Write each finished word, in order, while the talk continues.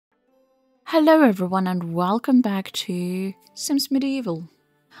Hello everyone and welcome back to Sims Medieval.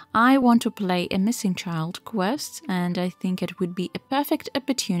 I want to play a missing child quest and I think it would be a perfect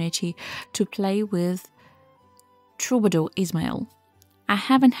opportunity to play with Troubadour Ismail. I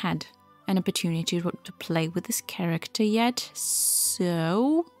haven't had an opportunity to play with this character yet,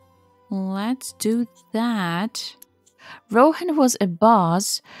 so let's do that. Rohan was a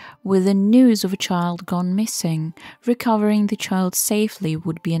boss with the news of a child gone missing. Recovering the child safely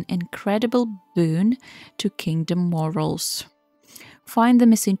would be an incredible boon to kingdom morals. Find the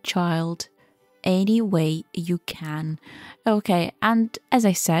missing child any way you can. Okay, and as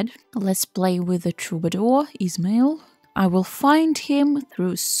I said, let's play with the troubadour, Ismail. I will find him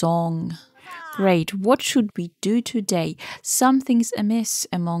through song. Great, what should we do today? Something's amiss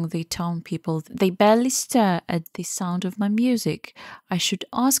among the town people. They barely stir at the sound of my music. I should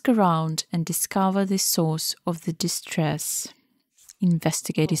ask around and discover the source of the distress.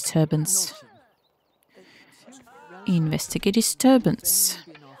 Investigate disturbance. Investigate disturbance.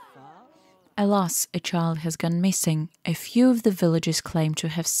 Alas, a child has gone missing. A few of the villagers claim to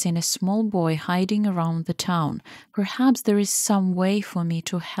have seen a small boy hiding around the town. Perhaps there is some way for me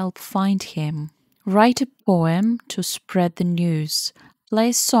to help find him. Write a poem to spread the news. Play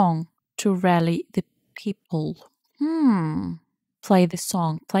a song to rally the people. Play the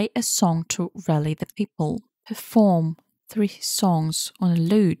song. Play a song to rally the people. Perform 3 songs on a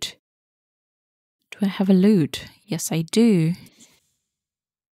lute. Do I have a lute? Yes, I do.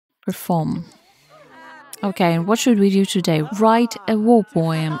 Perform. Okay, and what should we do today? Write a war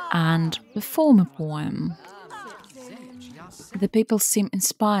poem and perform a poem. The people seem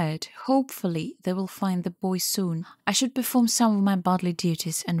inspired. Hopefully, they will find the boy soon. I should perform some of my bodily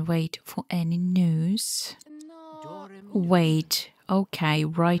duties and wait for any news. Wait. Okay,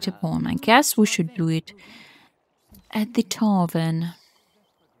 write a poem. I guess we should do it at the tavern.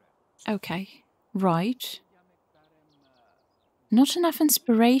 Okay, right. Not enough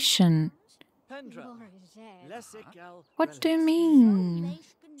inspiration. What do you mean?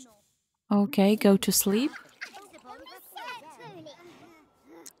 Okay, go to sleep.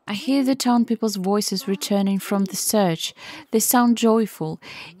 I hear the town people's voices returning from the search. They sound joyful.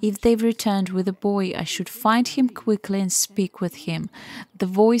 If they've returned with a boy, I should find him quickly and speak with him. The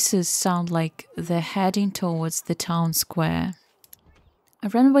voices sound like they're heading towards the town square. I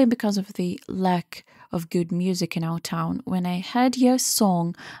ran away because of the lack of good music in our town. When I heard your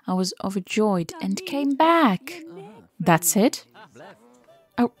song, I was overjoyed and came back. That's it?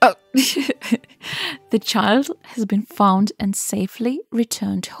 Oh. The child has been found and safely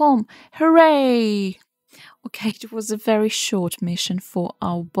returned home. Hooray! Okay, it was a very short mission for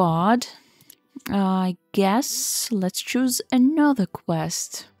our bard. I guess let's choose another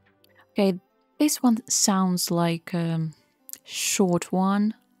quest. Okay, this one sounds like a short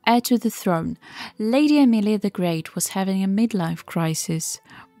one. Heir to the throne. Lady Amelia the Great was having a midlife crisis,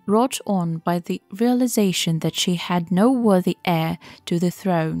 brought on by the realization that she had no worthy heir to the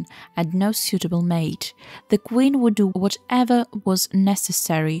throne and no suitable mate. The queen would do whatever was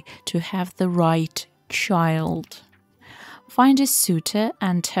necessary to have the right child. Find a suitor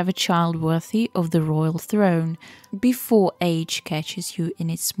and have a child worthy of the royal throne before age catches you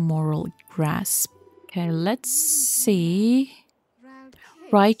in its moral grasp. Okay, let's see.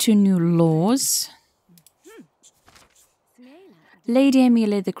 Write to new laws. Lady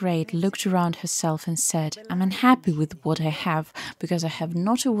Amelia the Great looked around herself and said, I'm unhappy with what I have because I have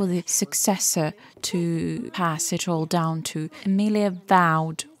not a worthy successor to pass it all down to. Amelia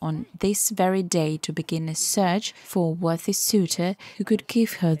vowed on this very day to begin a search for a worthy suitor who could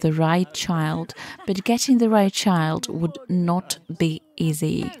give her the right child, but getting the right child would not be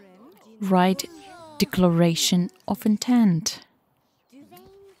easy. Write declaration of intent.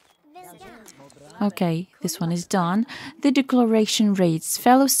 Okay, this one is done. The declaration reads,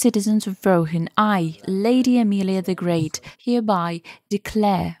 Fellow citizens of Rohan, I, Lady Amelia the Great, hereby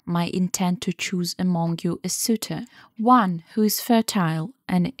declare my intent to choose among you a suitor, one who is fertile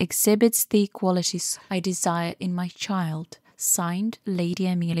and exhibits the qualities I desire in my child. Signed, Lady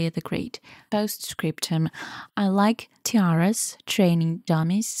Amelia the Great. Postscriptum, I like tiaras, training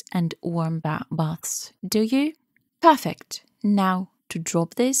dummies, and warm baths. Do you? Perfect. Now, to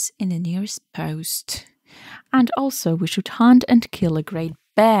drop this in the nearest post. And also we should hunt and kill a great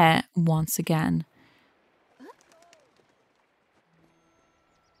bear once again.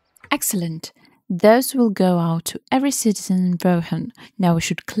 Excellent. Those will go out to every citizen in Rohan. Now we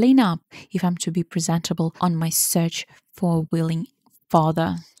should clean up if I'm to be presentable on my search for a willing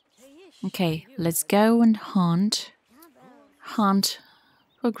father. Okay, let's go and hunt. Hunt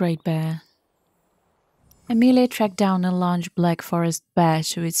for a great bear. Amelia tracked down a large black forest bear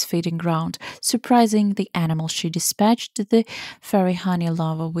to its feeding ground. Surprising the animal, she dispatched the fairy honey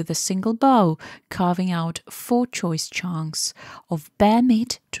lover with a single bow, carving out 4 choice chunks of bear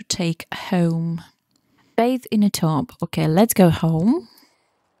meat to take home. Bathe in a tub. Okay, let's go home.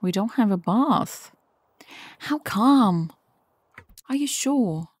 We don't have a bath. How come? Are you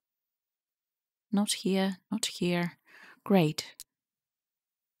sure? Not here, not here. Great.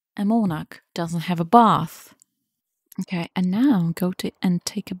 A monarch doesn't have a bath. Okay, and now go to and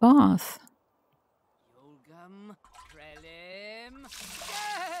take a bath.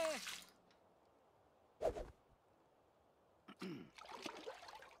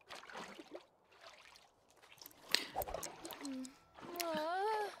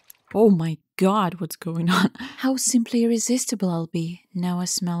 Oh my god, what's going on? How simply irresistible I'll be. Now I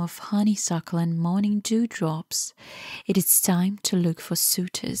smell of honeysuckle and morning dewdrops. It is time to look for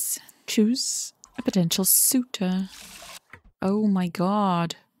suitors. Choose a potential suitor. Oh my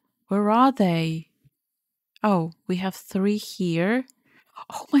god. Where are they? Oh, we have 3 here.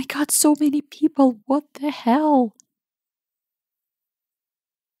 Oh my god, so many people. What the hell?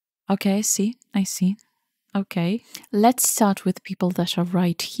 Okay, I see. Okay. Let's start with people that are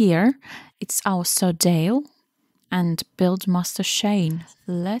right here. It's our Sir Dale and Buildmaster Shane.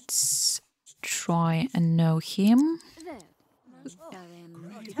 Let's try and know him.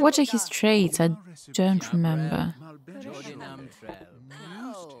 What are his traits? I don't remember.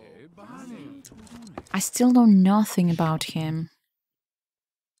 I still know nothing about him.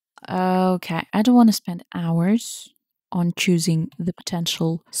 Okay, I don't want to spend hours on choosing the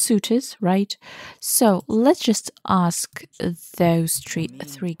potential suitors, right? So let's just ask those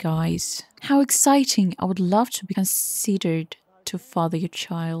three guys. How exciting! I would love to be considered to father your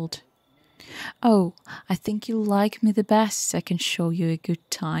child. Oh, I think you like me the best. I can show you a good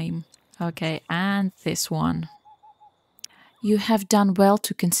time. Okay, and this one. You have done well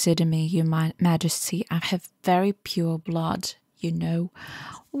to consider me, your majesty. I have very pure blood, you know.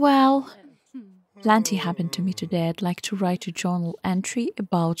 Well, plenty happened to me today. I'd like to write a journal entry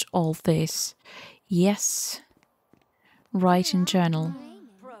about all this. Yes. Write in journal.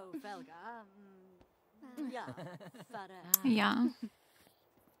 Yeah.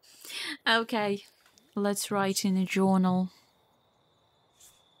 Okay. Let's write in a journal.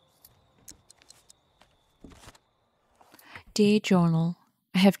 Dear journal,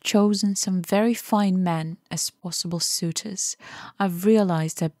 I have chosen some very fine men as possible suitors. I've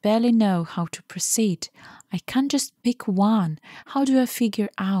realized I barely know how to proceed. I can't just pick one. How do I figure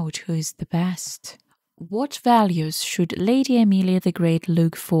out who is the best? What values should Lady Amelia the Great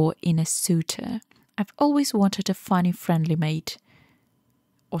look for in a suitor? I've always wanted a funny, friendly mate.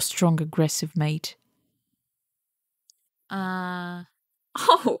 Or strong, aggressive mate. Oh,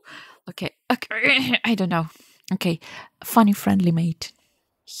 okay. I don't know. Okay, funny, friendly mate.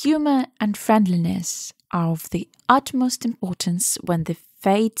 Humor and friendliness are of the utmost importance when the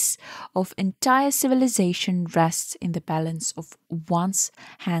fates of entire civilization rest in the balance of one's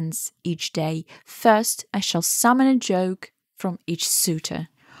hands each day. First, I shall summon a joke from each suitor.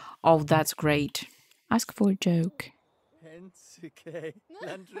 Oh, that's great. Ask for a joke.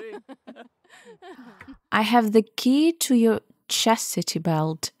 I have the key to your chastity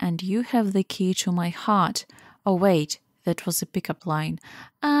belt, and you have the key to my heart. Oh, wait, that was a pickup line.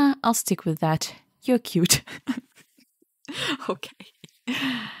 I'll stick with that. You're cute. Okay.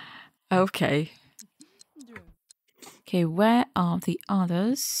 Okay. Okay, where are the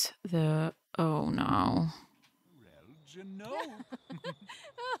others? Oh no.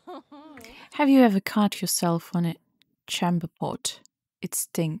 Have you ever cut yourself on a chamber pot? It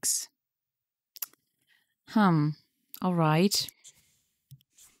stinks. All right.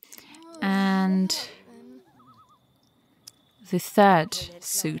 And the third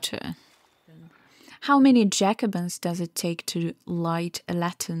suitor. How many Jacobins does it take to light a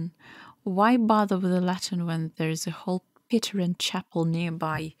Latin? Why bother with a Latin when there's a whole Pitteren chapel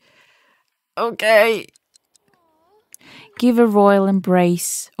nearby? Okay. Give a royal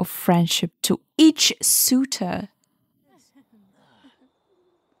embrace of friendship to each suitor.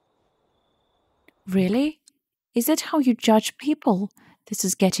 Really? Is that how you judge people? This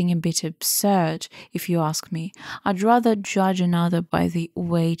is getting a bit absurd, if you ask me. I'd rather judge another by the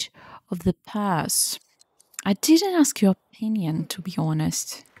weight of the purse. I didn't ask your opinion, to be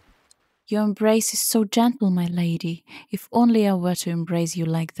honest. Your embrace is so gentle, my lady. If only I were to embrace you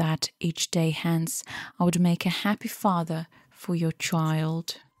like that each day hence, I would make a happy father for your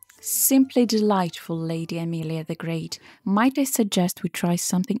child. Simply delightful, Lady Amelia the Great. Might I suggest we try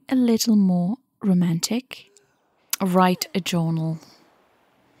something a little more romantic? Write a journal.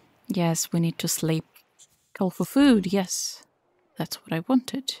 Yes, we need to sleep. Call for food, yes. That's what I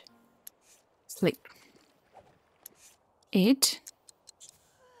wanted. Sleep. Eat.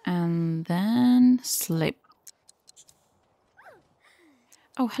 And then sleep.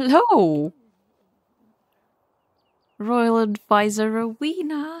 Oh, hello! Royal Advisor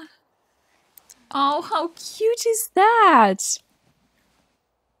Rowena. Oh, how cute is that?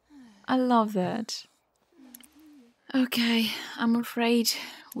 I love that. Okay, I'm afraid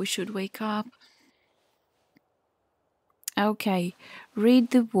we should wake up. Okay, read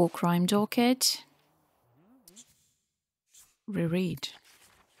the war crime docket. Reread.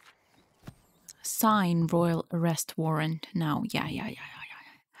 Sign royal arrest warrant now. Yeah.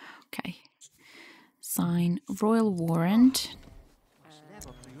 Okay. Sign royal warrant.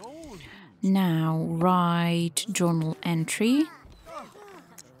 Now write journal entry.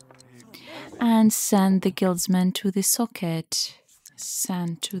 And send the guildsman to the socket.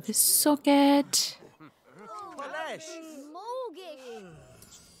 Send to the socket.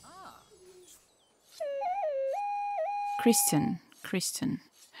 Kristen.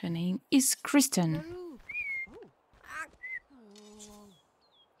 Her name is Kristen.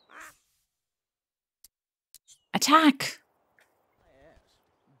 Attack!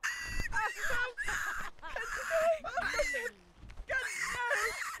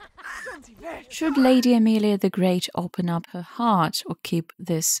 Should Lady Amelia the Great open up her heart or keep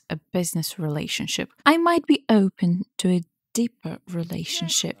this a business relationship? I might be open to a deeper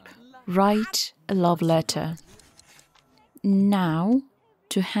relationship. Write a love letter. Now,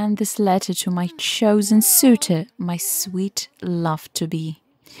 to hand this letter to my chosen suitor, my sweet love-to-be.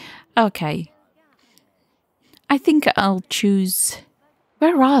 Okay. I think I'll choose...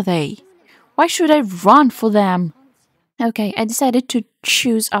 Where are they? Why should I run for them? Okay, I decided to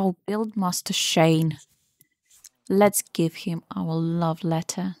choose our Buildmaster Shane. Let's give him our love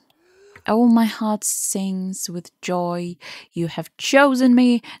letter. Oh, my heart sings with joy. You have chosen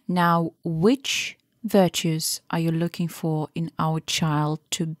me. Now, which virtues are you looking for in our child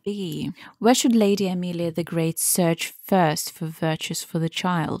to be? Where should Lady Amelia the Great search first for virtues for the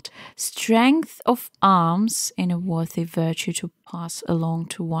child? Strength of arms in a worthy virtue to pass along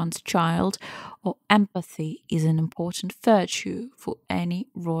to one's child, or empathy is an important virtue for any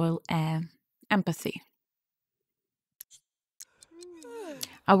royal heir? Empathy.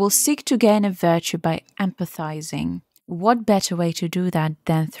 I will seek to gain a virtue by empathizing. What better way to do that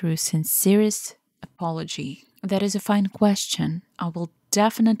than through sincerest apology? That is a fine question. I will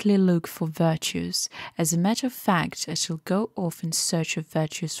definitely look for virtues. As a matter of fact, I shall go off in search of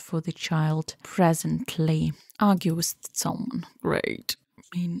virtues for the child presently. Argue with someone. Great.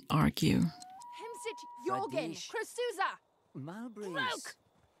 Argue.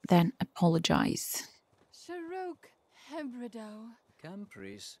 Then apologize.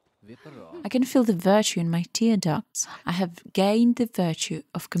 I can feel the virtue in my tear ducts. I have gained the virtue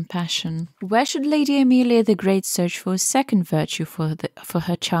of compassion. Where should Lady Amelia the Great search for a second virtue for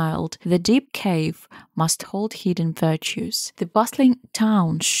her child? The deep cave must hold hidden virtues. The bustling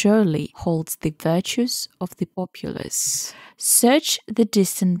town surely holds the virtues of the populace. Search the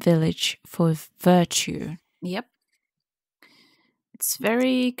distant village for virtue. Yep. It's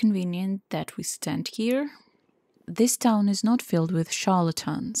very convenient that we stand here. This town is not filled with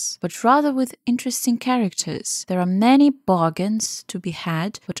charlatans, but rather with interesting characters. There are many bargains to be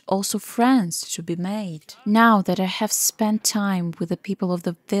had, but also friends to be made. Now that I have spent time with the people of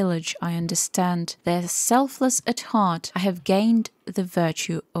the village, I understand they're selfless at heart. I have gained the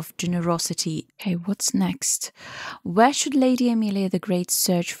virtue of generosity. Okay, what's next? Where should Lady Amelia the Great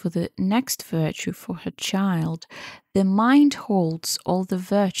search for the next virtue for her child? The mind holds all the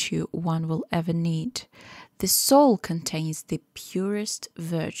virtue one will ever need. The soul contains the purest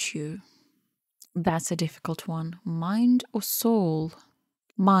virtue. That's a difficult one. Mind or soul?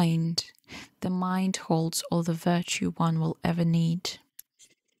 Mind. The mind holds all the virtue one will ever need.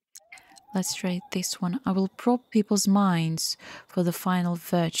 Let's try this one. I will probe people's minds for the final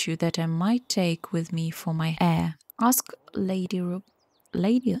virtue that I might take with me for my heir. Ask Lady,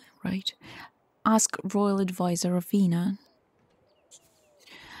 right? Ask Royal Advisor Rowena.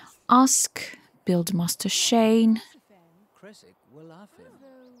 Ask Buildmaster Shane.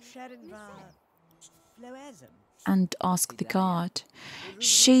 And ask the guard.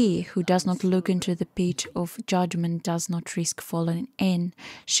 She who does not look into the pit of judgment does not risk falling in.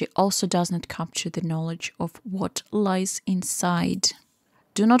 She also does not capture the knowledge of what lies inside.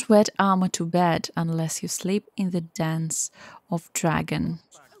 Do not wed armor to bed unless you sleep in the dens of dragon.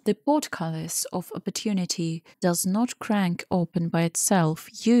 The portcullis of opportunity does not crank open by itself.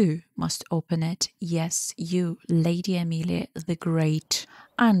 You must open it. Yes, you, Lady Amelia the Great.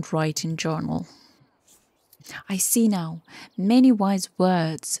 And write in journal. I see now. Many wise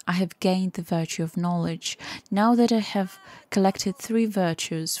words. I have gained the virtue of knowledge. Now that I have collected 3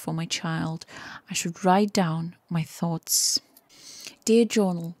 virtues for my child, I should write down my thoughts. Dear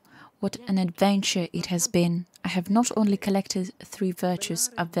journal, what an adventure it has been. I have not only collected 3 virtues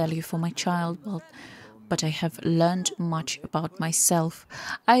of value for my child, but I have learned much about myself.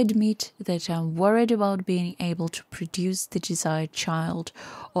 I admit that I'm worried about being able to produce the desired child,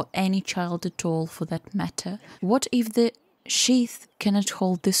 or any child at all for that matter. What if the sheath cannot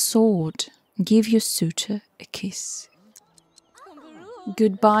hold the sword? Give your suitor a kiss.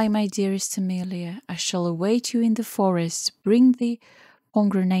 Goodbye, my dearest Amelia. I shall await you in the forest. Bring the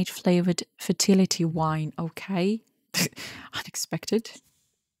pomegranate-flavored fertility wine, okay? Unexpected.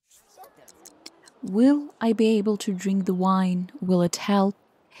 Will I be able to drink the wine? Will it help?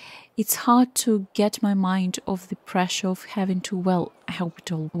 It's hard to get my mind off the pressure of having to, well, I hope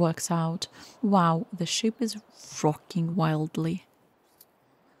it all works out. Wow, the ship is rocking wildly.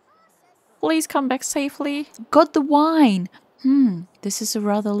 Please come back safely. Got the wine! This is a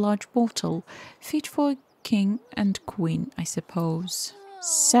rather large bottle. Fit for a king and queen, I suppose.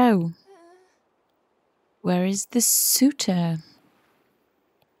 So, where is the suitor?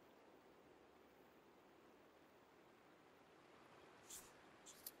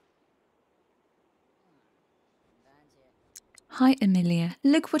 Hi, Emilia.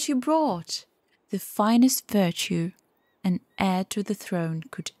 Look what you brought. The finest virtue an heir to the throne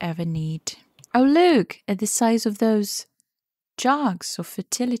could ever need. Oh, look at the size of those jugs of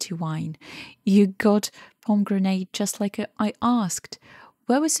fertility wine. You got pomegranate just like I asked.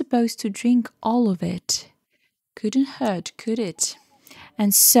 Were we supposed to drink all of it? Couldn't hurt, could it?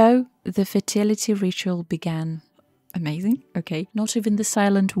 And so the fertility ritual began. Amazing, okay. Not even the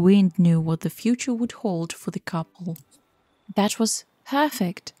silent wind knew what the future would hold for the couple. That was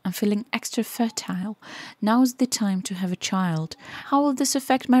perfect. I'm feeling extra fertile. Now's the time to have a child. How will this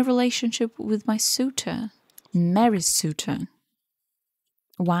affect my relationship with my suitor? Mary's suitor.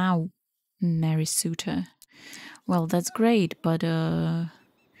 Wow, Mary's suitor. Well, that's great, but I'm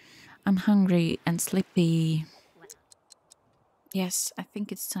hungry and sleepy. Yes, I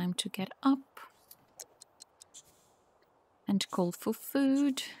think it's time to get up and call for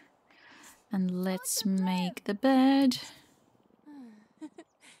food. And let's make the bed.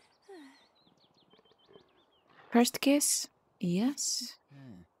 First kiss? Yes.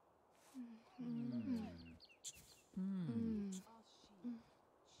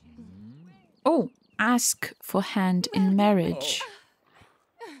 Oh, ask for hand in marriage.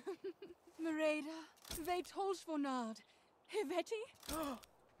 Mereda, weet hols voornaad. Weet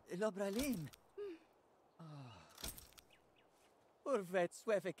Lobralin. Urvet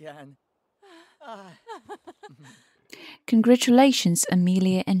Swevikan. Congratulations,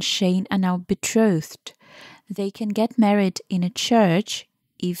 Amelia and Shane are now betrothed. They can get married in a church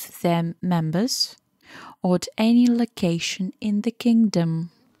if they're members, or at any location in the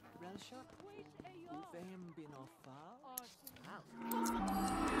kingdom.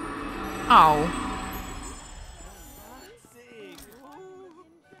 Oh.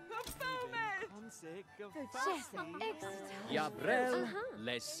 Jabrel,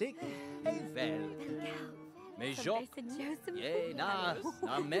 Lesik, Evel. Mejok, Yena,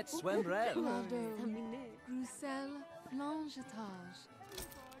 Namet Swemrel. Bruxelles, Blanchetage.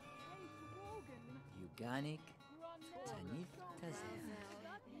 Uganik, Tanif Tazer.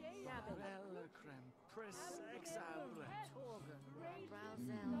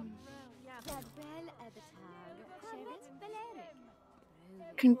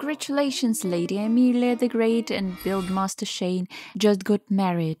 Congratulations, Lady Amelia the Great and Buildmaster Shane just got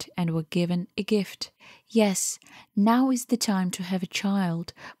married and were given a gift. Yes, now is the time to have a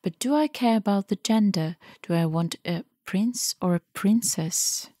child, but do I care about the gender? Do I want a prince or a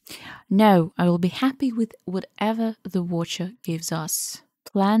princess? No, I will be happy with whatever the Watcher gives us.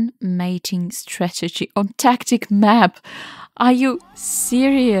 Plan mating strategy on tactic map. Are you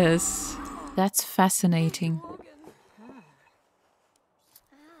serious? That's fascinating.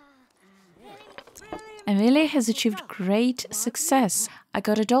 Amelia has achieved great success. I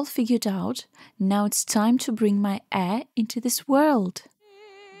got it all figured out. Now it's time to bring my heir into this world.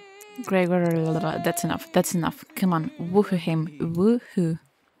 Great, that's enough. That's enough. Come on, woohoo him. Woohoo.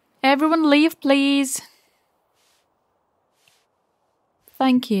 Everyone leave, please.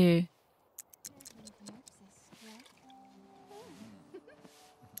 Thank you.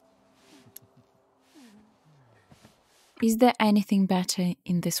 Is there anything better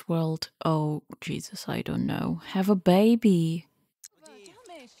in this world? Oh, Jesus, I don't know. Have a baby.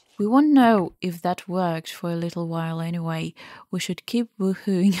 We won't know if that worked for a little while anyway. We should keep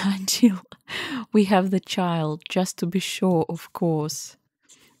woohooing until we have the child, just to be sure, of course.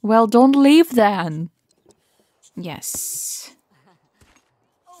 Well, don't leave then. Yes.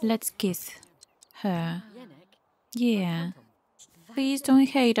 Let's kiss her. Yeah. Please don't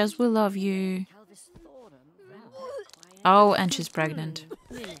hate us, we love you. Oh, and she's pregnant.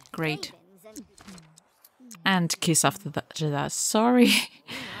 Great. And kiss after that. Sorry.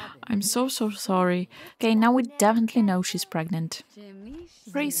 I'm so sorry. Okay, now we definitely know she's pregnant.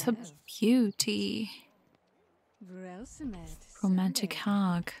 Praise her beauty. Romantic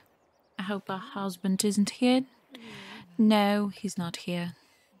hug. I hope her husband isn't here. No, he's not here.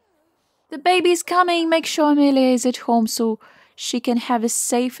 The baby's coming. Make sure Amelia is at home so she can have a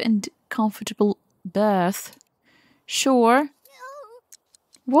safe and comfortable birth. Sure.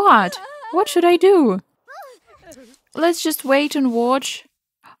 What? What should I do? Let's just wait and watch.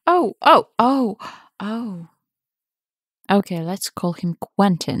 Oh. Okay, let's call him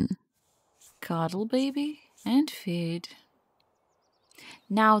Quentin. Cuddle, baby, and feed.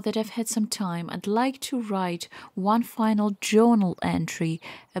 Now that I've had some time, I'd like to write one final journal entry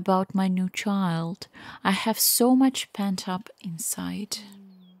about my new child. I have so much pent up inside.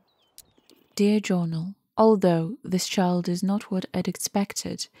 Dear journal, although this child is not what I'd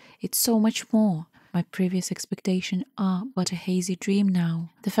expected, it's so much more. My previous expectations are but a hazy dream now.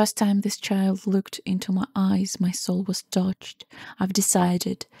 The first time this child looked into my eyes, my soul was touched. I've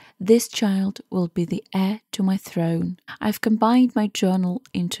decided this child will be the heir to my throne. I've combined my journal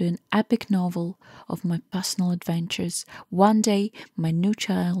into an epic novel of my personal adventures. One day, my new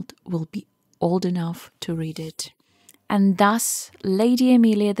child will be old enough to read it. And thus, Lady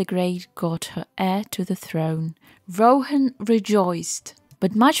Amelia the Great got her heir to the throne. Rohan rejoiced.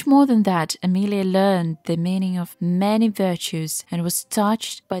 But much more than that, Amelia learned the meaning of many virtues and was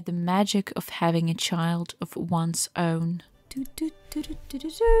touched by the magic of having a child of one's own.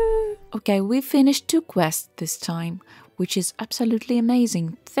 Okay, we finished 2 quests this time, which is absolutely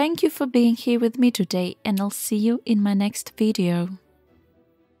amazing. Thank you for being here with me today, and I'll see you in my next video.